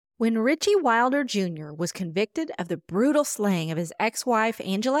When Richie Wilder Jr. was convicted of the brutal slaying of his ex-wife,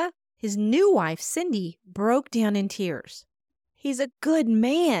 Angela, his new wife, Cindy, broke down in tears. "He's a good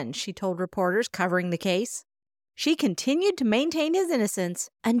man," she told reporters covering the case. She continued to maintain his innocence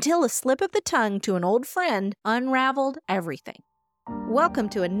until a slip of the tongue to an old friend unraveled everything. Welcome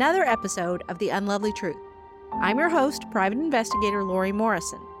to another episode of The Unlovely Truth. I'm your host, Private Investigator Lori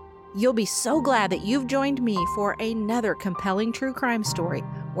Morrison. You'll be so glad that you've joined me for another compelling true crime story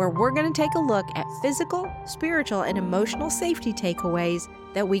where we're going to take a look at physical, spiritual, and emotional safety takeaways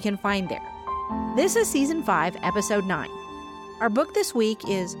that we can find there. This is Season 5, Episode 9. Our book this week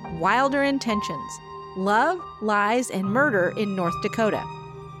is Wilder Intentions: Love, Lies, and Murder in North Dakota.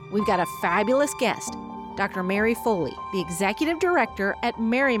 We've got a fabulous guest, Dr. Mary Foley, the Executive Director at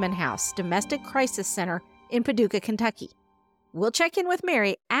Merriman House Domestic Crisis Center in Paducah, Kentucky. We'll check in with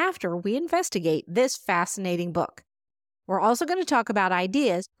Mary after we investigate this fascinating book. We're also going to talk about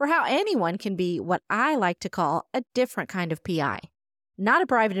ideas for how anyone can be what I like to call a different kind of PI. Not a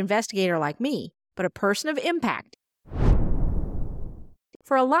private investigator like me, but a person of impact.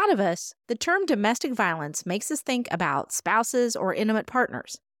 For a lot of us, the term domestic violence makes us think about spouses or intimate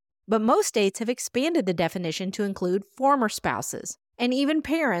partners. But most states have expanded the definition to include former spouses and even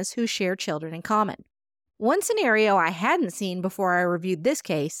parents who share children in common. One scenario I hadn't seen before I reviewed this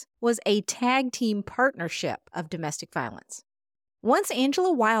case was a tag team partnership of domestic violence. Once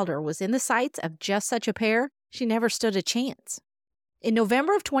Angela Wilder was in the sights of just such a pair, she never stood a chance. In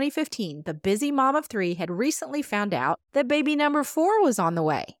November of 2015, the busy mom of three had recently found out that baby number 4 was on the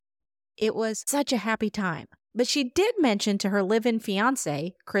way. It was such a happy time, but she did mention to her live-in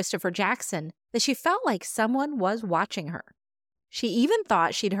fiancé, Christopher Jackson, that she felt like someone was watching her. She even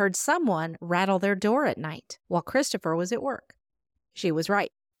thought she'd heard someone rattle their door at night while Christopher was at work. She was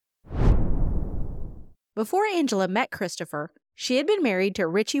right. Before Angela met Christopher, she had been married to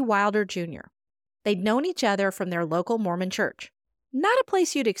Richie Wilder Jr. They'd known each other from their local Mormon church. Not a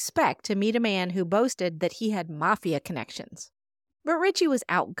place you'd expect to meet a man who boasted that he had mafia connections. But Richie was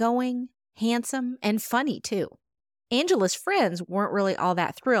outgoing, handsome, and funny too. Angela's friends weren't really all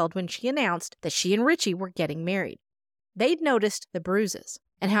that thrilled when she announced that she and Richie were getting married. They'd noticed the bruises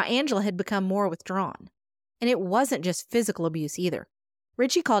and how Angela had become more withdrawn. And it wasn't just physical abuse either.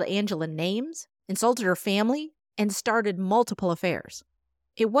 Richie called Angela names, insulted her family, and started multiple affairs.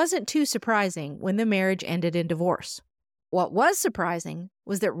 It wasn't too surprising when the marriage ended in divorce. What was surprising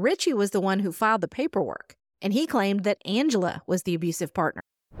was that Richie was the one who filed the paperwork, and he claimed that Angela was the abusive partner.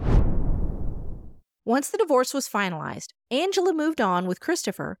 Once the divorce was finalized, Angela moved on with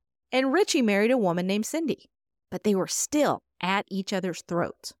Christopher, and Richie married a woman named Cindy. But they were still at each other's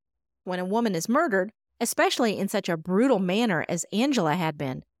throats. When a woman is murdered, especially in such a brutal manner as Angela had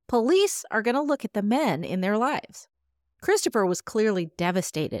been, police are going to look at the men in their lives. Christopher was clearly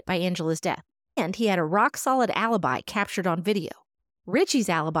devastated by Angela's death, and he had a rock-solid alibi captured on video. Richie's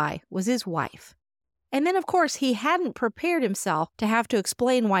alibi was his wife. And then, of course, he hadn't prepared himself to have to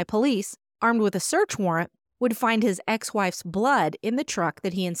explain why police, armed with a search warrant, would find his ex-wife's blood in the truck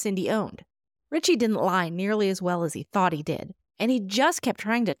that he and Cindy owned. Richie didn't lie nearly as well as he thought he did, and he just kept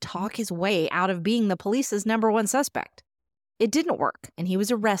trying to talk his way out of being the police's number one suspect. It didn't work, and he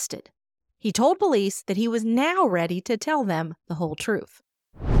was arrested. He told police that he was now ready to tell them the whole truth.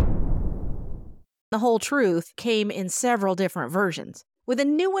 The whole truth came in several different versions, with a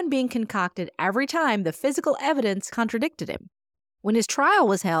new one being concocted every time the physical evidence contradicted him. When his trial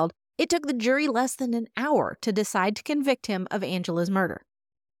was held, it took the jury less than an hour to decide to convict him of Angela's murder.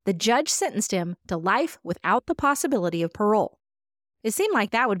 The judge sentenced him to life without the possibility of parole. It seemed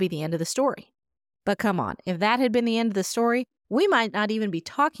like that would be the end of the story. But come on, if that had been the end of the story, we might not even be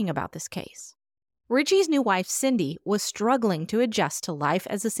talking about this case. Richie's new wife, Cindy, was struggling to adjust to life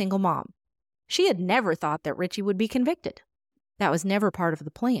as a single mom. She had never thought that Richie would be convicted. That was never part of the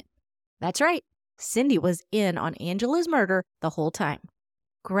plan. That's right, Cindy was in on Angela's murder the whole time.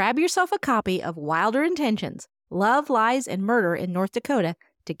 Grab yourself a copy of Wilder Intentions: Love, Lies, and Murder in North Dakota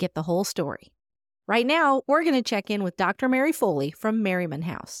to get the whole story. Right now, we're going to check in with Dr. Mary Foley from Merriman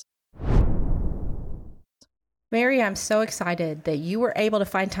House. Mary, I'm so excited that you were able to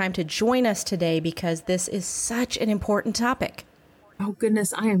find time to join us today because this is such an important topic. Oh,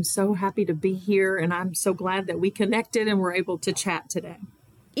 goodness, I am so happy to be here, and I'm so glad that we connected and were able to chat today.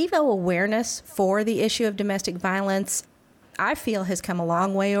 Even though awareness for the issue of domestic violence, I feel, has come a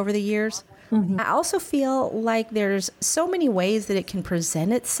long way over the years. I also feel like there's so many ways that it can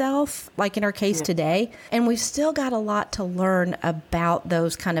present itself, like in our case today, and we've still got a lot to learn about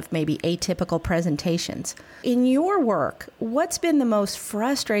those kind of maybe atypical presentations. In your work, what's been the most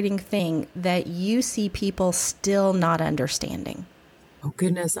frustrating thing that you see people still not understanding? Oh,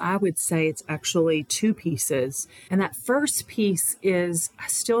 goodness. I would say it's actually two pieces. And that first piece is I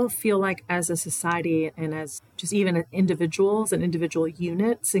still feel like as a society and as just even individuals and individual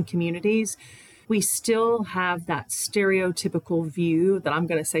units and communities, we still have that stereotypical view that I'm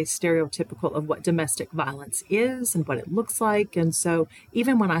going to say stereotypical of what domestic violence is and what it looks like. And so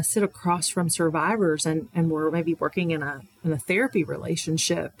even when I sit across from survivors and we're maybe working in a therapy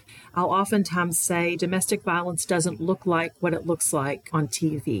relationship, I'll oftentimes say domestic violence doesn't look like what it looks like on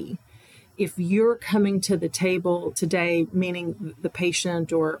TV. If you're coming to the table today, meaning the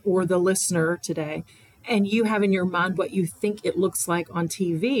patient or the listener today, and you have in your mind what you think it looks like on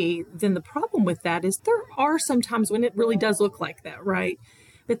TV, then the problem with that is there are some times when it really does look like that, right?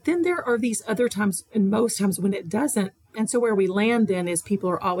 But then there are these other times and most times when it doesn't. And so where we land then is people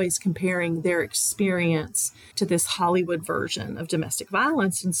are always comparing their experience to this Hollywood version of domestic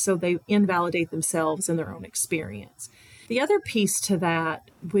violence. And so they invalidate themselves and their own experience. The other piece to that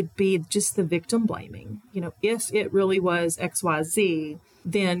would be just the victim blaming. If it really was XYZ,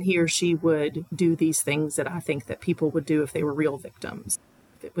 then he or she would do these things that I think that people would do if they were real victims.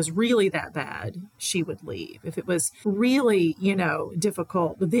 If it was really that bad, she would leave. If it was really,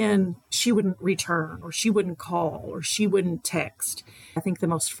 difficult, then she wouldn't return or she wouldn't call or she wouldn't text. I think the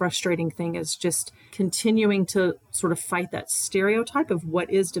most frustrating thing is just continuing to sort of fight that stereotype of what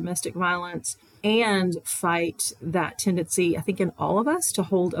is domestic violence and fight that tendency, I think, in all of us to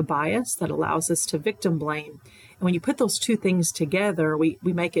hold a bias that allows us to victim blame. And when you put those two things together, we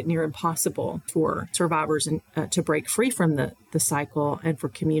make it near impossible for survivors to break free from the cycle and for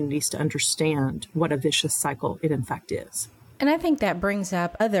communities to understand what a vicious cycle it in fact is. And I think that brings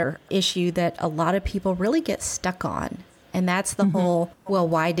up other issue that a lot of people really get stuck on. And that's the whole, well,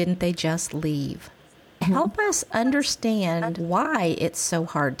 why didn't they just leave? Help us understand why it's so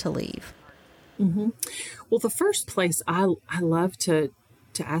hard to leave. Well, the first place I love to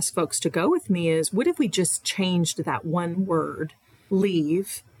ask folks to go with me is, what if we just changed that one word,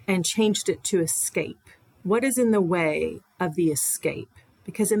 leave, and changed it to escape? What is in the way of the escape?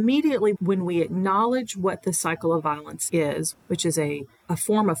 Because immediately when we acknowledge what the cycle of violence is, which is a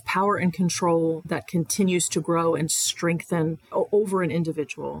form of power and control that continues to grow and strengthen over an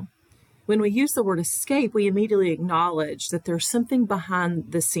individual, when we use the word escape, we immediately acknowledge that there's something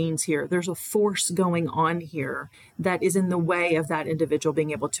behind the scenes here. There's a force going on here that is in the way of that individual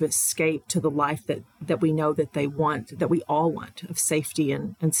being able to escape to the life that we know that they want, that we all want, of safety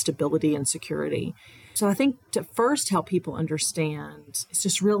and stability and security. So I think to first help people understand, it's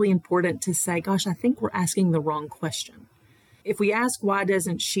just really important to say, gosh, I think we're asking the wrong question. If we ask why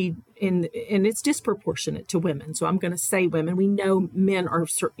doesn't she, and it's disproportionate to women, so I'm going to say women. We know men are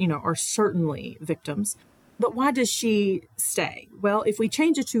certainly victims, but why does she stay? Well, if we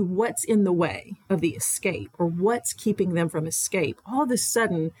change it to what's in the way of the escape or what's keeping them from escape, all of a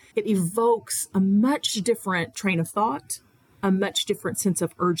sudden it evokes a much different train of thought, a much different sense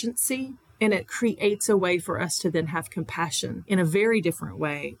of urgency, and it creates a way for us to then have compassion in a very different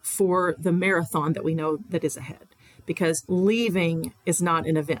way for the marathon that we know that is ahead. Because leaving is not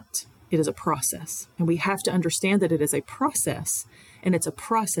an event. It is a process. And we have to understand that it is a process. And it's a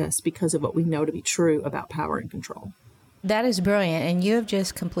process because of what we know to be true about power and control. That is brilliant. And you have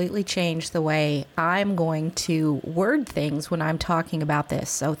just completely changed the way I'm going to word things when I'm talking about this.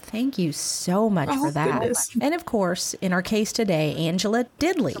 So thank you so much for that. Goodness. And of course, in our case today, Angela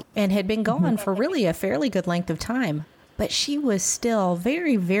did leave and had been gone for really a fairly good length of time. But she was still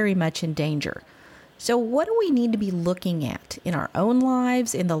very, very much in danger. So what do we need to be looking at in our own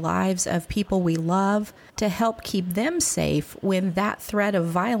lives, in the lives of people we love, to help keep them safe when that threat of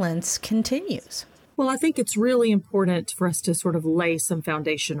violence continues? Well, I think it's really important for us to sort of lay some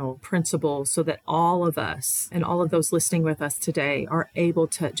foundational principles so that all of us and all of those listening with us today are able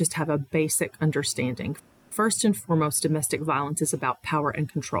to just have a basic understanding. First and foremost, domestic violence is about power and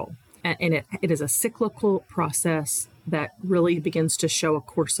control. And it is a cyclical process that really begins to show a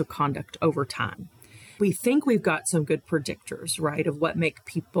course of conduct over time. We think we've got some good predictors, right, of what make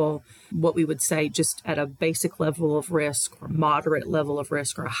people, what we would say, just at a basic level of risk or moderate level of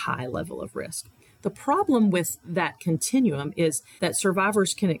risk or a high level of risk. The problem with that continuum is that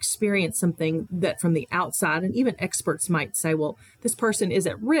survivors can experience something that from the outside, and even experts might say, well, this person is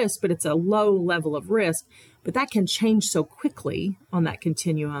at risk, but it's a low level of risk. But that can change so quickly on that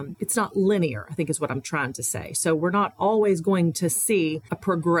continuum. It's not linear, I think is what I'm trying to say. So we're not always going to see a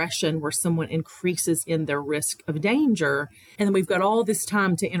progression where someone increases in their risk of danger. And then we've got all this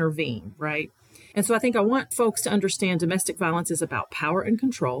time to intervene, right? And so I think I want folks to understand domestic violence is about power and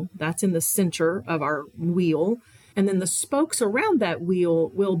control. That's in the center of our wheel. And then the spokes around that wheel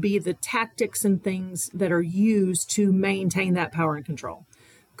will be the tactics and things that are used to maintain that power and control.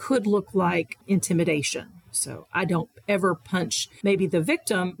 Could look like intimidation. So I don't ever punch maybe the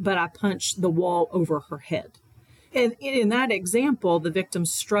victim, but I punch the wall over her head. And in that example, the victim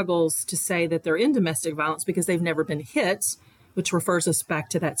struggles to say that they're in domestic violence because they've never been hit, which refers us back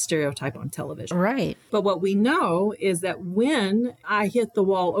to that stereotype on television. Right. But what we know is that when I hit the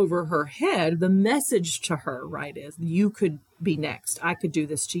wall over her head, the message to her, right, is you could be next. I could do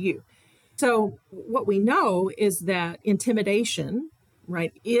this to you. So what we know is that intimidation,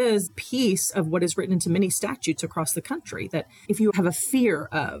 right, is a piece of what is written into many statutes across the country, that if you have a fear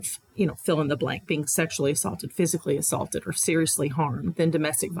of, fill in the blank, being sexually assaulted, physically assaulted, or seriously harmed, then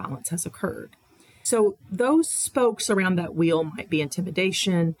domestic violence has occurred. So those spokes around that wheel might be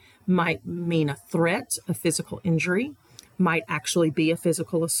intimidation, might mean a threat of physical injury, might actually be a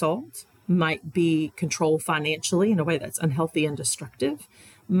physical assault, might be control financially in a way that's unhealthy and destructive,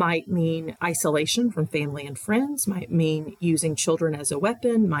 might mean isolation from family and friends, might mean using children as a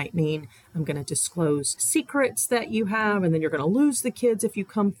weapon, might mean I'm going to disclose secrets that you have, and then you're going to lose the kids if you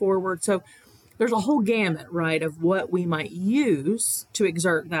come forward. So there's a whole gamut, right, of what we might use to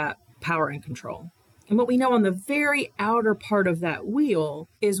exert that power and control. And what we know on the very outer part of that wheel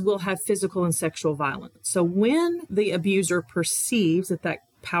is we'll have physical and sexual violence. So when the abuser perceives that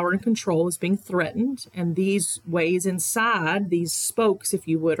power and control is being threatened, and these ways inside, these spokes, if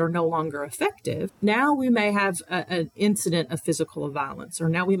you would, are no longer effective, now we may have an incident of physical violence, or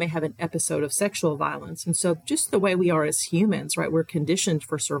now we may have an episode of sexual violence. And so just the way we are as humans, right, we're conditioned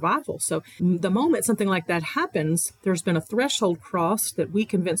for survival. So the moment something like that happens, there's been a threshold crossed that we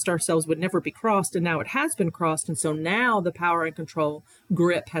convinced ourselves would never be crossed, and now it has been crossed. And so now the power and control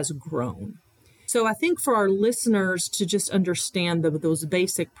grip has grown. So I think for our listeners to just understand those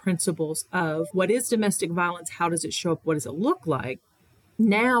basic principles of what is domestic violence, how does it show up, what does it look like,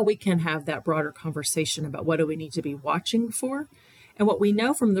 now we can have that broader conversation about what do we need to be watching for. And what we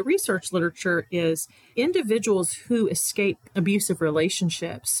know from the research literature is individuals who escape abusive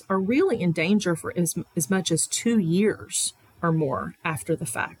relationships are really in danger for as much as 2 years or more after the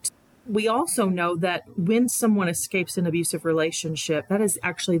fact. We also know that when someone escapes an abusive relationship, that is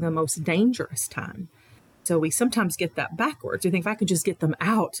actually the most dangerous time. So we sometimes get that backwards. We think if I could just get them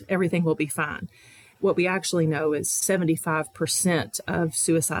out, everything will be fine. What we actually know is 75% of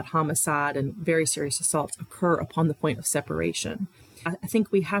suicide, homicide, and very serious assaults occur upon the point of separation. I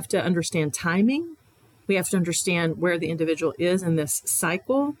think we have to understand timing. We have to understand where the individual is in this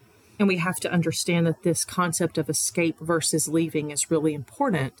cycle. And we have to understand that this concept of escape versus leaving is really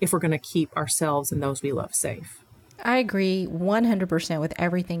important if we're going to keep ourselves and those we love safe. I agree 100% with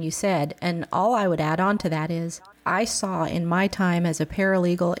everything you said. And all I would add on to that is I saw in my time as a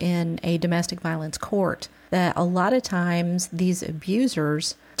paralegal in a domestic violence court that a lot of times these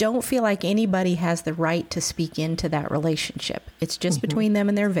abusers don't feel like anybody has the right to speak into that relationship. It's just between them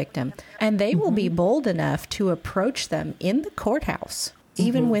and their victim. And they will be bold enough to approach them in the courthouse.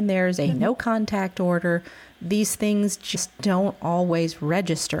 Even when there's a no contact order, these things just don't always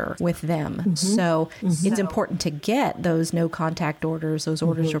register with them. So it's important to get those no contact orders, those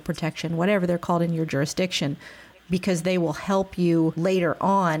orders of protection, whatever they're called in your jurisdiction, because they will help you later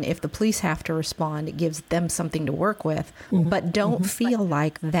on. If the police have to respond, it gives them something to work with. But don't feel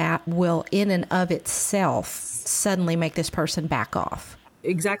like that will in and of itself suddenly make this person back off.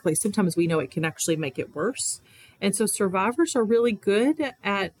 Exactly. Sometimes we know it can actually make it worse. And so survivors are really good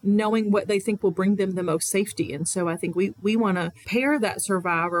at knowing what they think will bring them the most safety. And so I think we want to pair that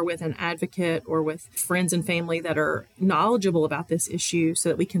survivor with an advocate or with friends and family that are knowledgeable about this issue so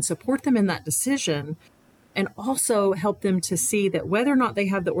that we can support them in that decision and also help them to see that whether or not they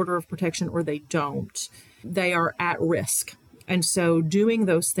have the order of protection or they don't, they are at risk. And so doing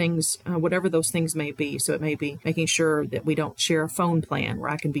those things, whatever those things may be, so it may be making sure that we don't share a phone plan where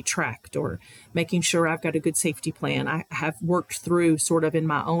I can be tracked, or making sure I've got a good safety plan. I have worked through sort of in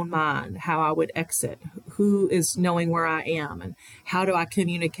my own mind how I would exit, who is knowing where I am, and how do I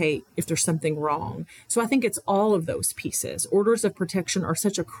communicate if there's something wrong. So I think it's all of those pieces. Orders of protection are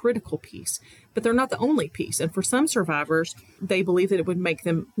such a critical piece, but they're not the only piece. And for some survivors, they believe that it would make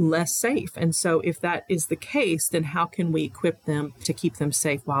them less safe. And so if that is the case, then how can we equip them to keep them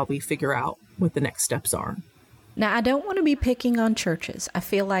safe while we figure out what the next steps are? Now, I don't want to be picking on churches. I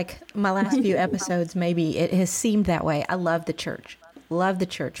feel like my last few episodes, maybe it has seemed that way. I love the church,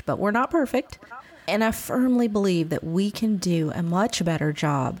 but we're not perfect. And I firmly believe that we can do a much better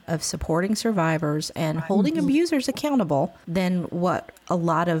job of supporting survivors and holding abusers accountable than what a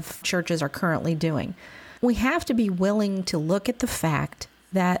lot of churches are currently doing. We have to be willing to look at the fact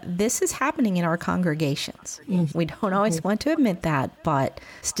that this is happening in our congregations. We don't always want to admit that, but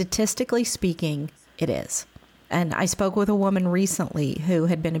statistically speaking, it is. And I spoke with a woman recently who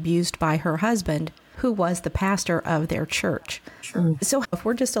had been abused by her husband, who was the pastor of their church. Sure. So if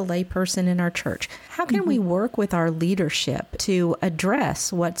we're just a lay person in our church, how can we work with our leadership to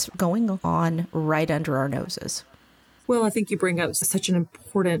address what's going on right under our noses? Well, I think you bring up such an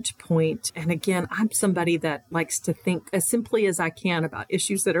important point. And again, I'm somebody that likes to think as simply as I can about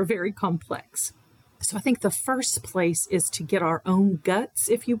issues that are very complex. So I think the first place is to get our own guts,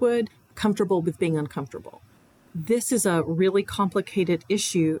 if you would, comfortable with being uncomfortable. This is a really complicated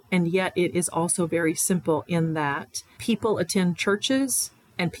issue, and yet it is also very simple in that people attend churches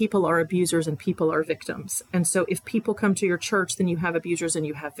and people are abusers and people are victims. And so if people come to your church, then you have abusers and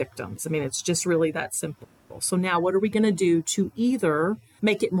you have victims. I mean, it's just really that simple. So now what are we going to do to either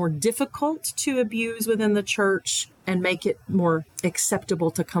make it more difficult to abuse within the church and make it more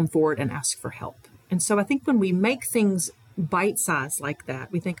acceptable to come forward and ask for help? And so I think when we make things bite-sized like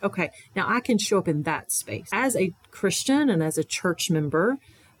that, we think, okay, now I can show up in that space. As a Christian and as a church member,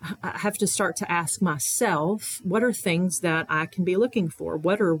 I have to start to ask myself, what are things that I can be looking for?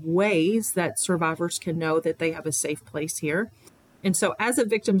 What are ways that survivors can know that they have a safe place here? And so as a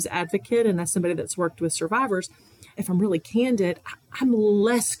victim's advocate and as somebody that's worked with survivors, if I'm really candid, I'm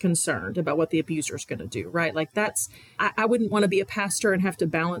less concerned about what the abuser is going to do, right? Like I wouldn't want to be a pastor and have to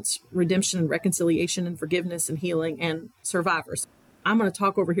balance redemption and reconciliation and forgiveness and healing and survivors. I'm going to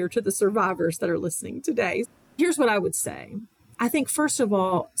talk over here to the survivors that are listening today. Here's what I would say. I think, first of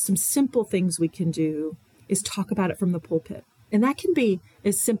all, some simple things we can do is talk about it from the pulpit. And that can be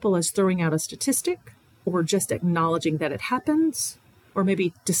as simple as throwing out a statistic or just acknowledging that it happens, or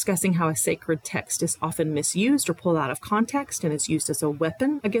maybe discussing how a sacred text is often misused or pulled out of context and is used as a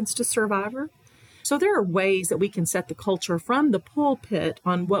weapon against a survivor. So there are ways that we can set the culture from the pulpit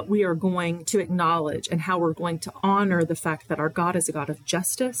on what we are going to acknowledge and how we're going to honor the fact that our God is a God of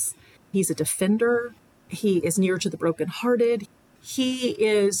justice. He's a defender. He is near to the brokenhearted. He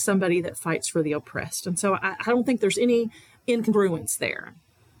is somebody that fights for the oppressed. And so I don't think there's any incongruence there.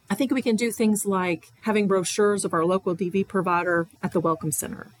 I think we can do things like having brochures of our local DV provider at the Welcome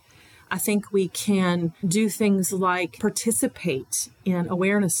Center. I think we can do things like participate in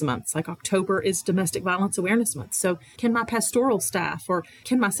awareness months, like October is Domestic Violence Awareness Month. So can my pastoral staff or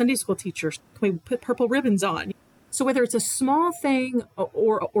can my Sunday school teachers, can we put purple ribbons on? So whether it's a small thing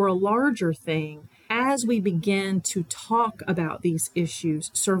or a larger thing, as we begin to talk about these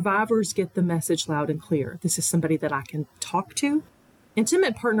issues, survivors get the message loud and clear. This is somebody that I can talk to.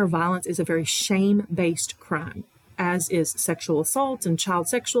 Intimate partner violence is a very shame-based crime, as is sexual assault and child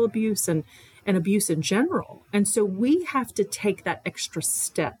sexual abuse and abuse in general. And so we have to take that extra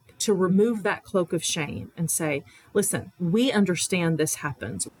step to remove that cloak of shame and say, listen, we understand this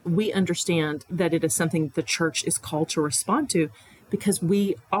happens. We understand that it is something the church is called to respond to because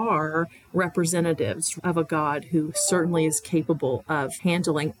we are representatives of a God who certainly is capable of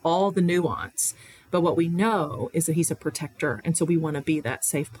handling all the nuance. But what we know is that he's a protector. And so we want to be that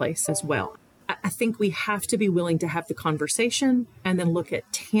safe place as well. I think we have to be willing to have the conversation and then look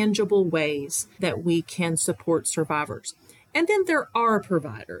at tangible ways that we can support survivors. And then there are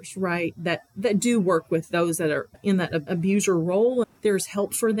providers, right, that do work with those that are in that abuser role. There's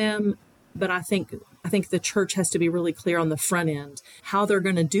help for them. But I think the church has to be really clear on the front end how they're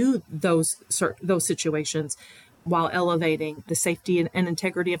going to do those situations while elevating the safety and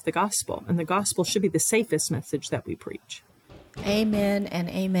integrity of the gospel. And the gospel should be the safest message that we preach. Amen and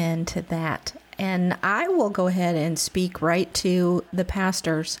amen to that. And I will go ahead and speak right to the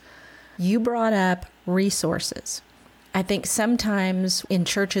pastors. You brought up resources. I think sometimes in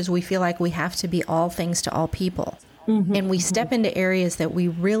churches we feel like we have to be all things to all people. Mm-hmm. And we step into areas that we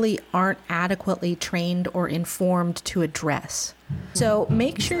really aren't adequately trained or informed to address. So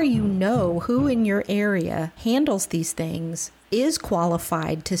make sure you know who in your area handles these things, is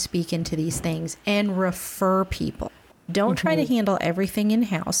qualified to speak into these things, and refer people. Don't try to handle everything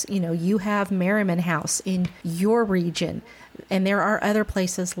in-house. You know, you have Merriman House in your region, and there are other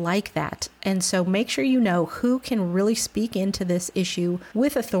places like that. And so make sure you know who can really speak into this issue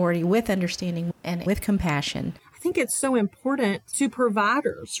with authority, with understanding, and with compassion. I think it's so important to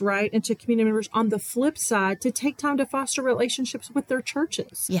providers, right, and to community members on the flip side to take time to foster relationships with their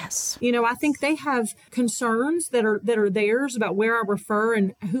churches. Yes. You know, I think they have concerns that are theirs about where I refer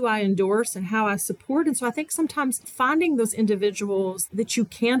and who I endorse and how I support. And so I think sometimes finding those individuals that you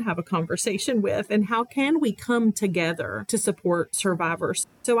can have a conversation with and how can we come together to support survivors.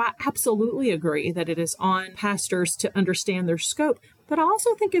 So I absolutely agree that it is on pastors to understand their scope. But I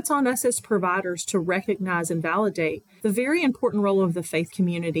also think it's on us as providers to recognize and validate the very important role of the faith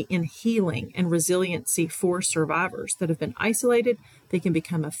community in healing and resiliency for survivors that have been isolated. They can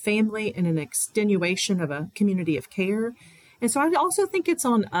become a family and an extenuation of a community of care. And so I also think it's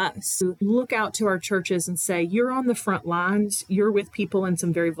on us to look out to our churches and say, you're on the front lines, you're with people in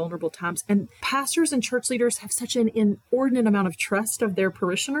some very vulnerable times. And pastors and church leaders have such an inordinate amount of trust of their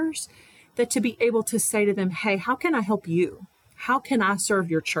parishioners that to be able to say to them, hey, how can I help you? How can I serve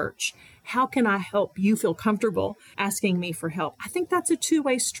your church? How can I help you feel comfortable asking me for help? I think that's a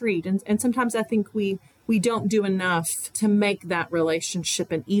two-way street. And sometimes I think we don't do enough to make that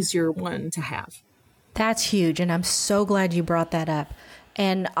relationship an easier one to have. That's huge. And I'm so glad you brought that up.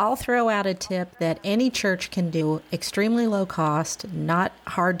 And I'll throw out a tip that any church can do, extremely low cost, not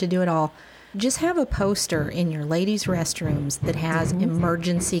hard to do at all. Just have a poster in your ladies' restrooms that has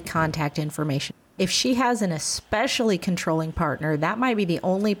emergency contact information. If she has an especially controlling partner, that might be the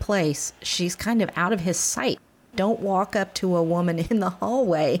only place she's kind of out of his sight. Don't walk up to a woman in the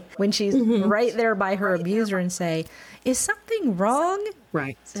hallway when she's right there by her abuser and say, is something wrong?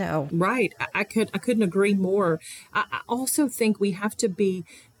 Right. So right. I couldn't agree more. I also think we have to be,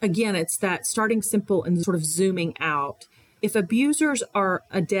 again, it's that starting simple and sort of zooming out. If abusers are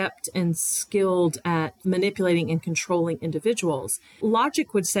adept and skilled at manipulating and controlling individuals,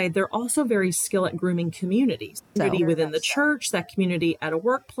 logic would say they're also very skilled at grooming communities. Community within the church, that community at a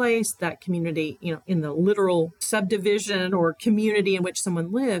workplace, that community, in the literal subdivision or community in which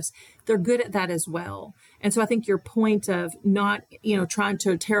someone lives, they're good at that as well. And so I think your point of not, trying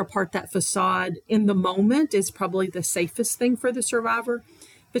to tear apart that facade in the moment is probably the safest thing for the survivor.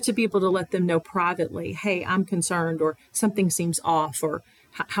 But to be able to let them know privately, hey, I'm concerned, or something seems off, or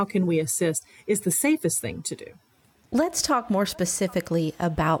how can we assist, is the safest thing to do. Let's talk more specifically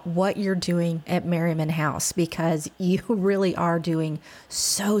about what you're doing at Merriman House, because you really are doing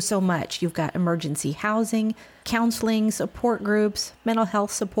so much. You've got emergency housing, counseling, support groups, mental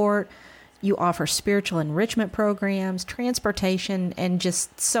health support. You offer spiritual enrichment programs, transportation, and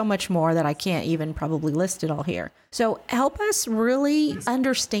just so much more that I can't even probably list it all here. So help us really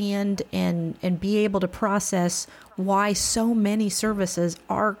understand and be able to process why so many services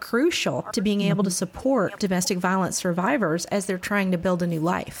are crucial to being able to support domestic violence survivors as they're trying to build a new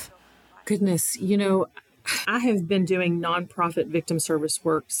life. Goodness, I have been doing nonprofit victim service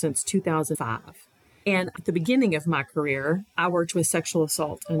work since 2005. And at the beginning of my career, I worked with sexual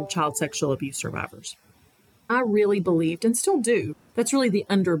assault and child sexual abuse survivors. I really believed, and still do, that's really the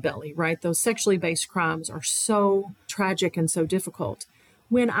underbelly, right? Those sexually based crimes are so tragic and so difficult.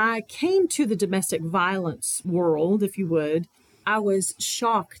 When I came to the domestic violence world, if you would, I was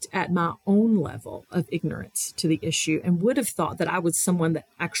shocked at my own level of ignorance to the issue and would have thought that I was someone that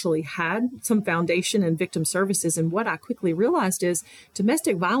actually had some foundation in victim services. And what I quickly realized is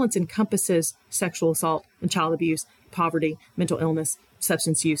domestic violence encompasses sexual assault and child abuse, poverty, mental illness,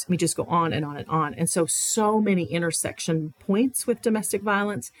 substance use. I mean, just go on and on and on. And so many intersection points with domestic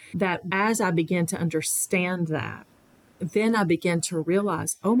violence that as I began to understand that, then I began to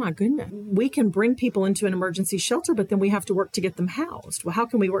realize, oh my goodness, we can bring people into an emergency shelter, but then we have to work to get them housed. Well, how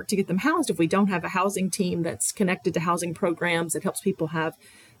can we work to get them housed if we don't have a housing team that's connected to housing programs that helps people have,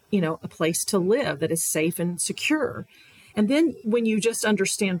 a place to live that is safe and secure? And then when you just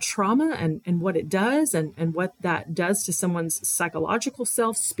understand trauma and what it does and what that does to someone's psychological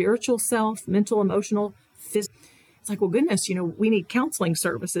self, spiritual self, mental, emotional, physical, it's like, well, goodness, we need counseling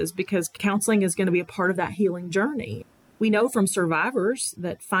services because counseling is going to be a part of that healing journey. We know from survivors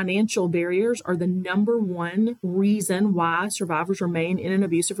that financial barriers are the number one reason why survivors remain in an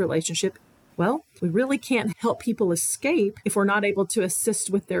abusive relationship. Well, we really can't help people escape if we're not able to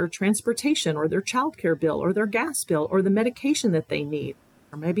assist with their transportation or their childcare bill or their gas bill or the medication that they need.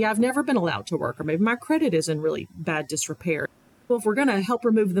 Or maybe I've never been allowed to work, or maybe my credit is in really bad disrepair. Well, if we're going to help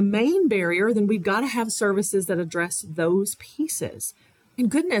remove the main barrier, then we've got to have services that address those pieces. And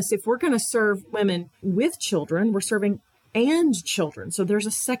goodness, if we're going to serve women with children, we're serving and children. So there's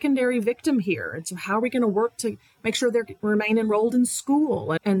a secondary victim here. And so how are we going to work to make sure they remain enrolled in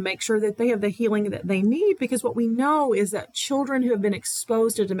school and make sure that they have the healing that they need? Because what we know is that children who have been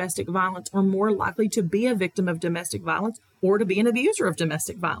exposed to domestic violence are more likely to be a victim of domestic violence or to be an abuser of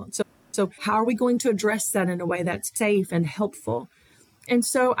domestic violence. So how are we going to address that in a way that's safe and helpful? And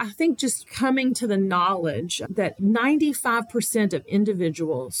so I think just coming to the knowledge that 95% of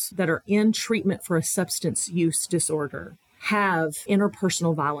individuals that are in treatment for a substance use disorder have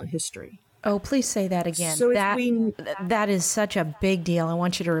interpersonal violent history. Oh, please say that again. So that is such a big deal. I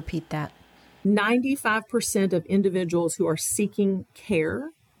want you to repeat that. 95% of individuals who are seeking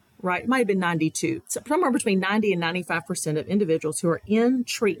care right? It might have been 92. So somewhere between 90 and 95% of individuals who are in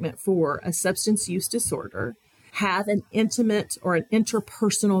treatment for a substance use disorder have an intimate or an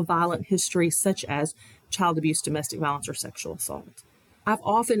interpersonal violent history, such as child abuse, domestic violence, or sexual assault. I've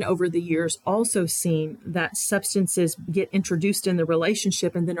often over the years also seen that substances get introduced in the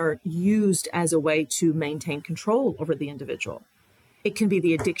relationship and then are used as a way to maintain control over the individual. It can be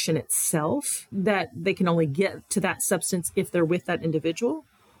the addiction itself, that they can only get to that substance if they're with that individual.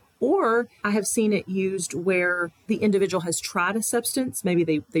 Or I have seen it used where the individual has tried a substance.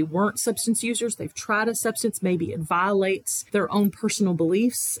 Maybe they weren't substance users. They've tried a substance. Maybe it violates their own personal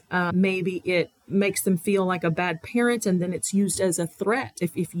beliefs. Maybe it makes them feel like a bad parent, and then it's used as a threat.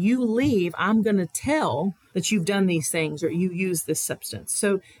 If you leave, I'm going to tell that you've done these things or you use this substance.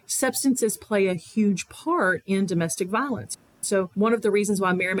 So substances play a huge part in domestic violence. So one of the reasons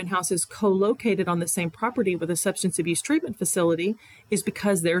why Merriman House is co-located on the same property with a substance abuse treatment facility is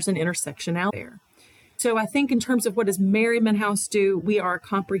because there's an intersection out there. So I think in terms of what does Merriman House do, we are a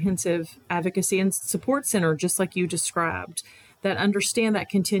comprehensive advocacy and support center, just like you described, that understand that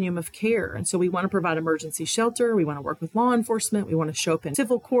continuum of care. And so we want to provide emergency shelter. We want to work with law enforcement. We want to show up in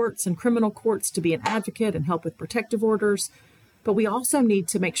civil courts and criminal courts to be an advocate and help with protective orders. But we also need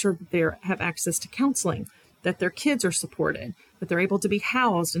to make sure that they have access to counseling, that their kids are supported, that they're able to be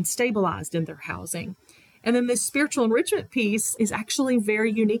housed and stabilized in their housing. And then this spiritual enrichment piece is actually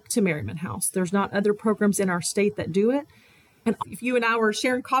very unique to Merriman House. There's not other programs in our state that do it. And if you and I were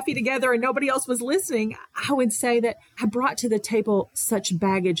sharing coffee together and nobody else was listening, I would say that I brought to the table such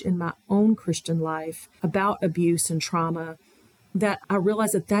baggage in my own Christian life about abuse and trauma that I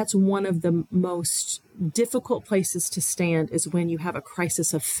realized that that's one of the most difficult places to stand is when you have a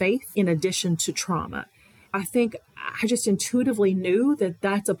crisis of faith in addition to trauma. I think I just intuitively knew that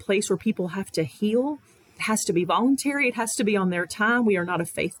that's a place where people have to heal. It has to be voluntary. It has to be on their time. We are not a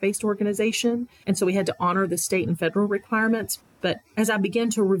faith-based organization. And so we had to honor the state and federal requirements. But as I began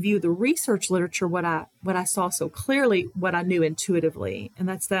to review the research literature, what I saw so clearly, what I knew intuitively, and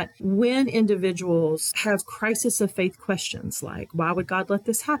that's that when individuals have crisis of faith questions like, why would God let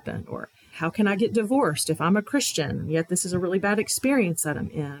this happen? Or how can I get divorced if I'm a Christian, yet this is a really bad experience that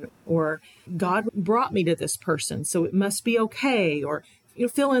I'm in? Or God brought me to this person, so it must be okay. Or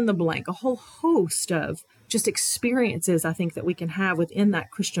fill in the blank, a whole host of just experiences I think that we can have within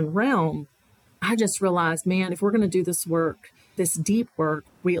that Christian realm. I just realized, man, if we're going to do this work, this deep work,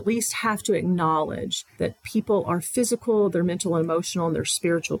 we at least have to acknowledge that people are physical, they're mental and emotional, and they're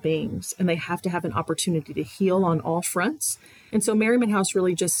spiritual beings, and they have to have an opportunity to heal on all fronts. And so Merriman House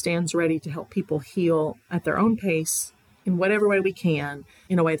really just stands ready to help people heal at their own pace in whatever way we can,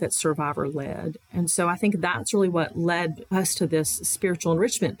 in a way that's survivor-led. And so I think that's really what led us to this spiritual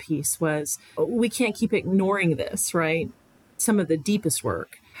enrichment piece was we can't keep ignoring this, right? Some of the deepest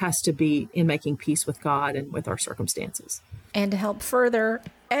work has to be in making peace with God and with our circumstances. And to help further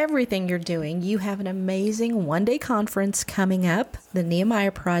everything you're doing, you have an amazing one-day conference coming up, the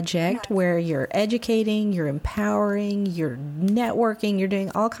Nehemiah Project, where you're educating, you're empowering, you're networking, you're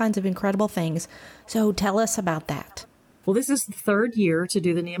doing all kinds of incredible things. So tell us about that. Well, this is the third year to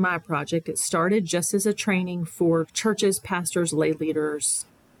do the Nehemiah Project. It started just as a training for churches, pastors, lay leaders.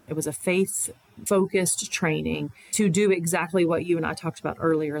 It was a faith-focused training to do exactly what you and I talked about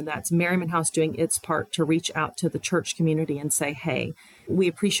earlier, and that's Merriman House doing its part to reach out to the church community and say, hey, we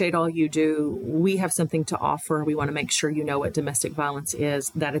appreciate all you do. We have something to offer. We want to make sure you know what domestic violence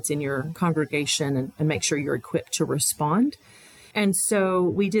is, that it's in your congregation, and make sure you're equipped to respond. And so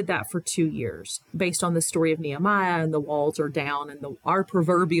we did that for 2 years based on the story of Nehemiah, and the walls are down, and our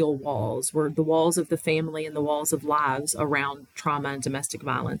proverbial walls were the walls of the family and the walls of lives around trauma and domestic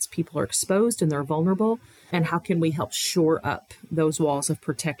violence. People are exposed and they're vulnerable. And how can we help shore up those walls of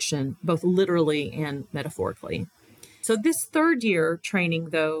protection, both literally and metaphorically? So this third year training,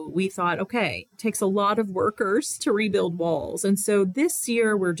 though, we thought, okay, it takes a lot of workers to rebuild walls. And so this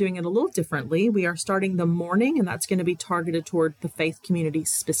year we're doing it a little differently. We are starting the morning, and that's going to be targeted toward the faith community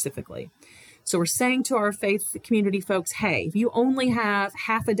specifically. So we're saying to our faith community folks, hey, if you only have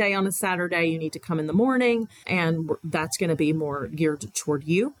half a day on a Saturday, you need to come in the morning, and that's going to be more geared toward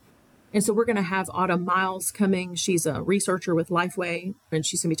you. And so we're going to have Autumn Miles coming. She's a researcher with Lifeway, and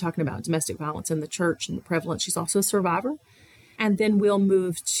she's going to be talking about domestic violence in the church and the prevalence. She's also a survivor. And then we'll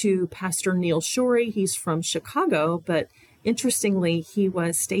move to Pastor Neil Shorey. He's from Chicago, but interestingly, he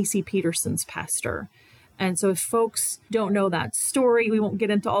was Stacy Peterson's pastor. And so if folks don't know that story, we won't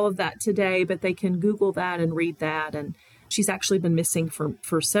get into all of that today, but they can Google that and read that. And she's actually been missing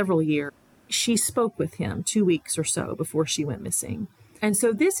for several years. She spoke with him 2 weeks or so before she went missing. And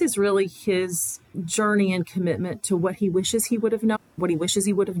so this is really his journey and commitment to what he wishes he would have known, what he wishes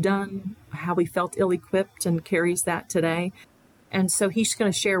he would have done, how he felt ill-equipped and carries that today. And so he's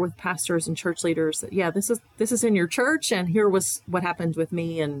going to share with pastors and church leaders that, yeah, this is in your church, and here was what happened with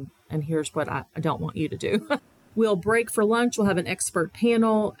me, and here's what I don't want you to do. We'll break for lunch. We'll have an expert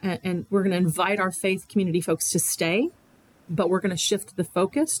panel, and we're going to invite our faith community folks to stay, but we're going to shift the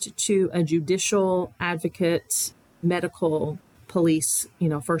focus to a judicial, advocate, medical, police,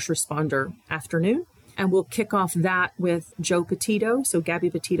 first responder afternoon. And we'll kick off that with Joe Petito, so Gabby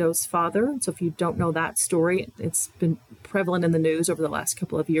Petito's father. So if you don't know that story, it's been prevalent in the news over the last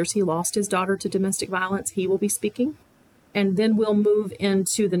couple of years. He lost his daughter to domestic violence. He will be speaking. And then we'll move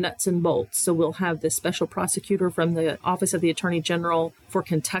into the nuts and bolts. So we'll have the special prosecutor from the Office of the Attorney General for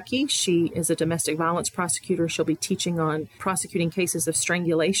Kentucky. She is a domestic violence prosecutor. She'll be teaching on prosecuting cases of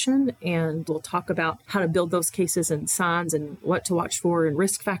strangulation, and we'll talk about how to build those cases and signs and what to watch for and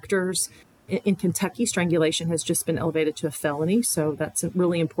risk factors. In Kentucky, strangulation has just been elevated to a felony, so that's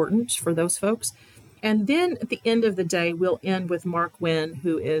really important for those folks. And then at the end of the day, we'll end with Mark Wynn,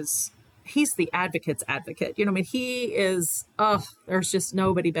 he's the advocate's advocate. He is, there's just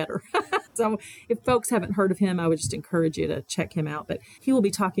nobody better. So if folks haven't heard of him, I would just encourage you to check him out. But he will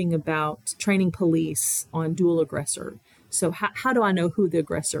be talking about training police on dual aggressor. So how do I know who the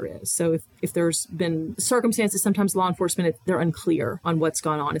aggressor is? So if there's been circumstances, sometimes law enforcement, they're unclear on what's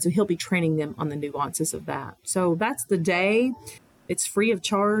gone on. And so he'll be training them on the nuances of that. So that's the day. It's free of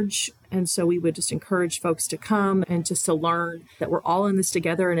charge. And so we would just encourage folks to come and just to learn that we're all in this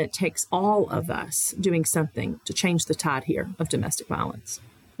together, and it takes all of us doing something to change the tide here of domestic violence.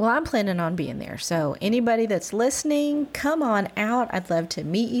 Well, I'm planning on being there. So anybody that's listening, come on out. I'd love to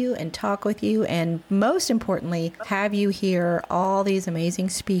meet you and talk with you. And most importantly, have you hear all these amazing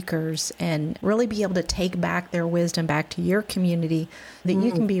speakers and really be able to take back their wisdom back to your community, that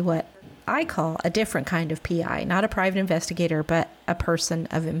you can be what I call a different kind of PI, not a private investigator, but a person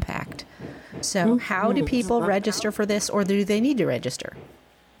of impact. So how do people register for this, or do they need to register?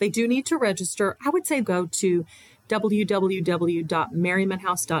 They do need to register. I would say go to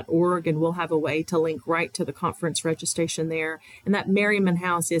www.merrimanhouse.org, and we'll have a way to link right to the conference registration there. And that Merriman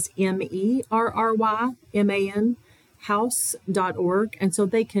House is MERRYMAN house.org. And so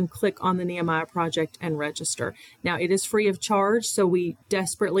they can click on the Nehemiah Project and register. Now, it is free of charge, so we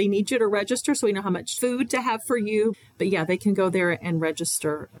desperately need you to register so we know how much food to have for you. But yeah, they can go there and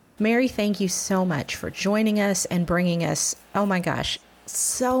register. Mary, thank you so much for joining us and bringing us, oh my gosh,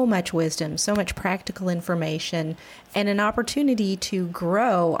 so much wisdom, so much practical information, and an opportunity to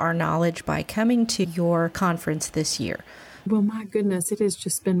grow our knowledge by coming to your conference this year. Well, my goodness, it has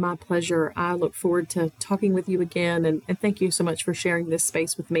just been my pleasure. I look forward to talking with you again, and thank you so much for sharing this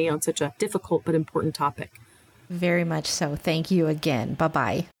space with me on such a difficult but important topic. Very much so. Thank you again.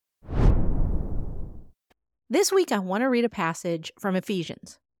 Bye-bye. This week, I want to read a passage from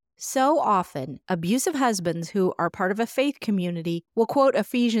Ephesians. So often, abusive husbands who are part of a faith community will quote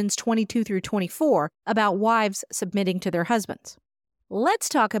Ephesians 22 through 24 about wives submitting to their husbands. Let's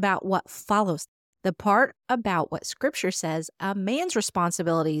talk about what follows. The part about what Scripture says a man's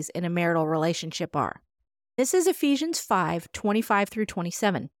responsibilities in a marital relationship are. This is Ephesians 5:25 through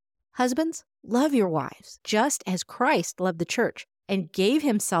 27. Husbands, love your wives, just as Christ loved the church and gave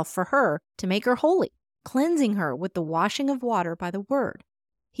himself for her to make her holy, cleansing her with the washing of water by the word.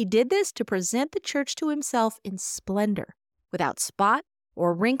 He did this to present the church to himself in splendor, without spot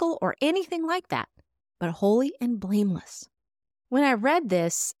or wrinkle or anything like that, but holy and blameless. When I read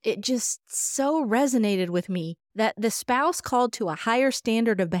this, it just so resonated with me that the spouse called to a higher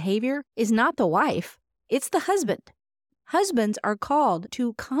standard of behavior is not the wife, it's the husband. Husbands are called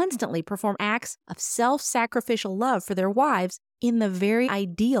to constantly perform acts of self-sacrificial love for their wives in the very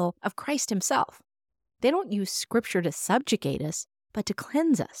ideal of Christ himself. They don't use Scripture to subjugate us, but to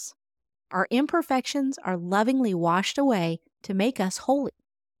cleanse us. Our imperfections are lovingly washed away to make us holy.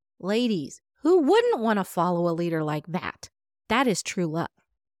 Ladies, who wouldn't want to follow a leader like that? That is true love.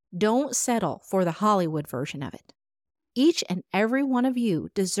 Don't settle for the Hollywood version of it. Each and every one of you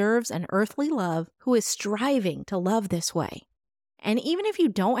deserves an earthly love who is striving to love this way. And even if you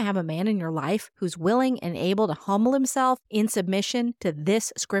don't have a man in your life who's willing and able to humble himself in submission to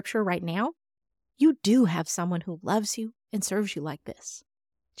this Scripture right now, you do have someone who loves you and serves you like this,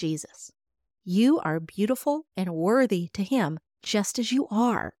 Jesus. You are beautiful and worthy to him just as you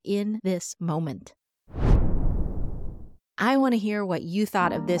are in this moment. I want to hear what you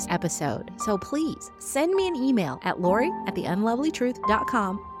thought of this episode, so please send me an email at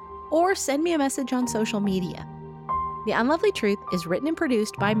lori@theunlovelytruth.com or send me a message on social media. The Unlovely Truth is written and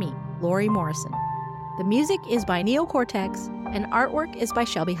produced by me, Lori Morrison. The music is by Neocortex, and artwork is by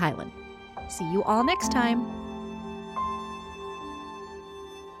Shelby Highland. See you all next time.